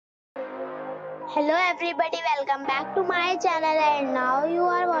Hello everybody, welcome back to my channel and now you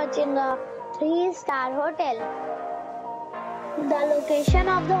are watching a 3-star hotel. The location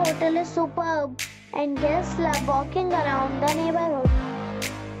of the hotel is superb and guests love walking around the neighborhood.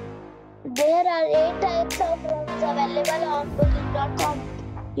 There are 8 types of rooms available on booking.com.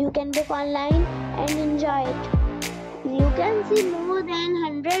 You can book online and enjoy it. You can see more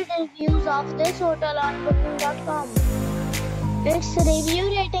than 100 reviews of this hotel on booking.com. Its review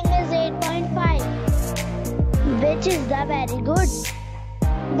rating is 8.5, which is very good.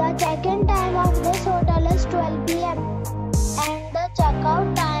 The check-in time of this hotel is 12 p.m. and the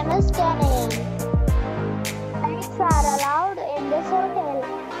check-out time is 10 a.m. Pets are allowed in this hotel.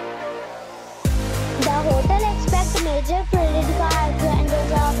 The hotel accepts major credit cards and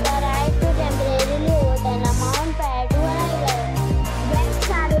reserves the right to temporarily hold an amount prior to arrival. Guests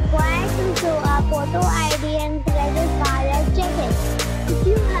are required to show a photo ID and credit card at check-in. If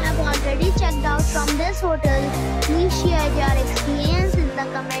you have already checked out from this hotel, please share your experience in the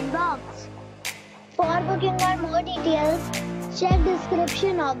comment box. For booking or more details, check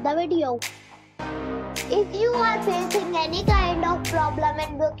description of the video. If you are facing any kind of problem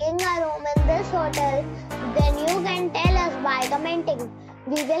in booking a room in this hotel, then you can tell us by commenting.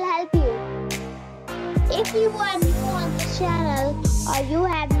 We will help you. If you are new on this channel or you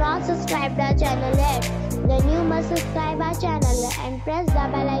have not subscribed our channel yet, then you must subscribe our channel and press the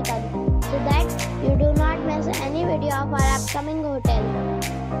bell icon so that you do not miss any video of our upcoming hotel.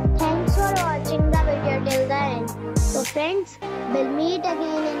 Thanks for watching the video till the end. So friends, we'll meet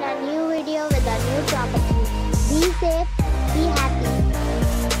again in a new video with a new property. Be safe